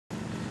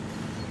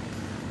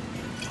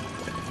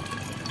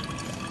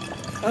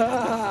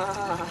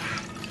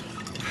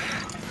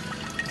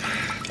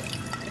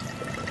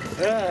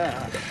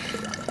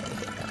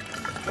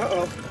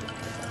Uh-oh.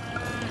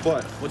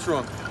 What? What's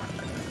wrong?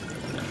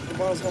 The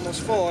bottle's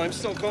almost full. I'm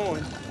still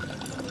going.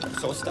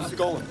 So stop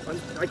going.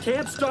 I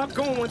can't stop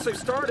going once I've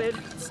started.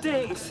 It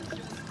stings.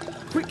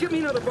 Quick, get me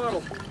another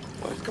bottle.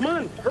 Come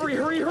on. Hurry,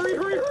 hurry, hurry,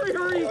 hurry, hurry,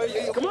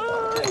 hurry. Come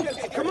on.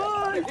 Come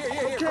on.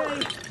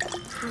 Okay.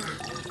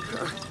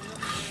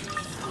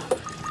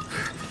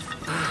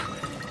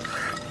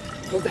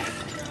 Hold that.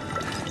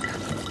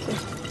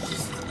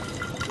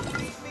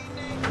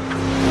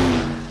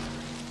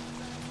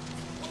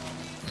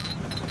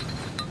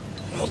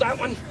 Hold that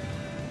one.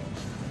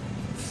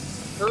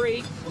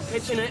 Hurry. I'm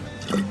pitching it.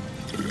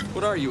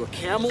 What are you, a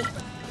camel?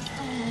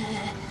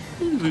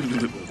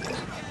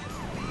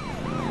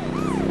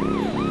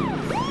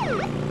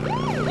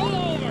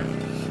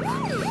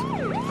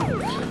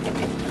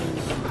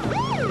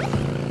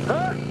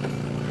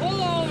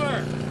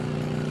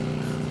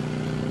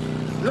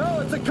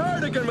 No, it's a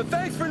cardigan, but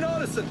thanks for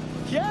noticing.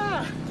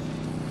 Yeah.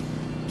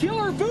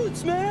 Killer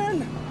boots,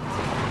 man.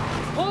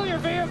 Pull your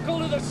vehicle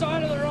to the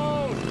side of the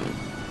road.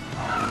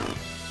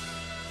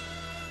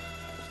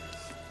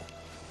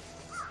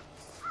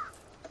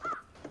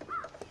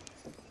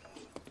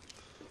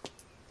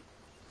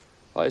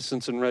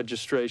 License and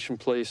registration,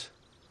 please.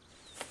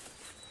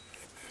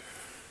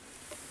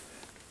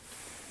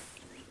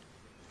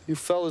 You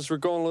fellas were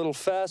going a little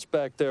fast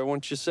back there,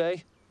 wouldn't you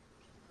say?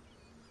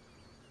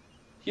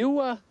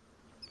 You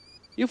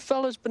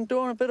fellas been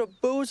doing a bit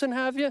of boozing,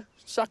 have you?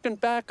 Sucking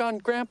back on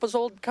Grandpa's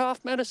old cough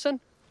medicine?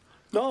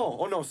 No.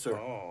 Oh, no, sir.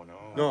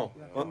 No.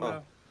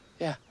 No.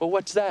 Yeah, well,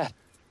 what's that?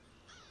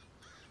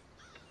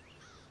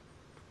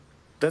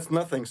 That's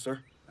nothing, sir.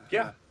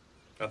 Yeah.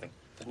 Nothing.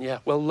 Yeah,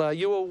 well,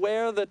 you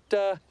aware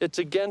that it's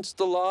against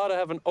the law to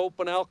have an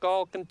open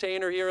alcohol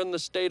container here in the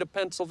state of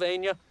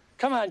Pennsylvania?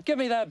 Come on, give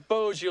me that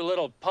booze, you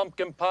little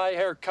pumpkin pie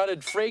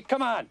haircutted freak.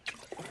 Come on.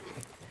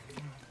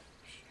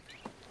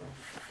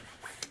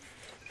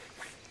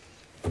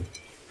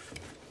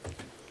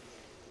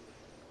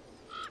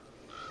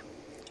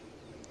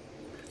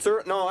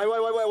 Sir, no,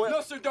 wait.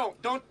 No, sir,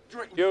 don't. Don't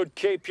drink. You'd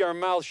keep your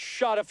mouth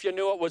shut if you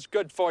knew it was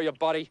good for you,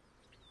 buddy.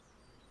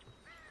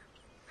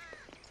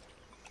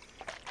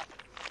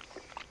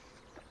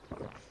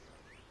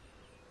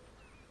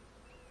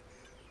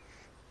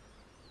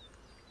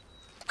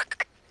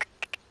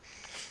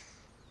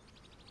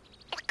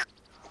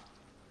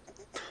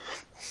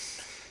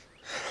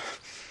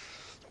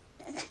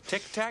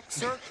 Tic-tac,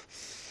 sir?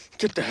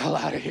 Get the hell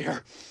out of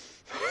here.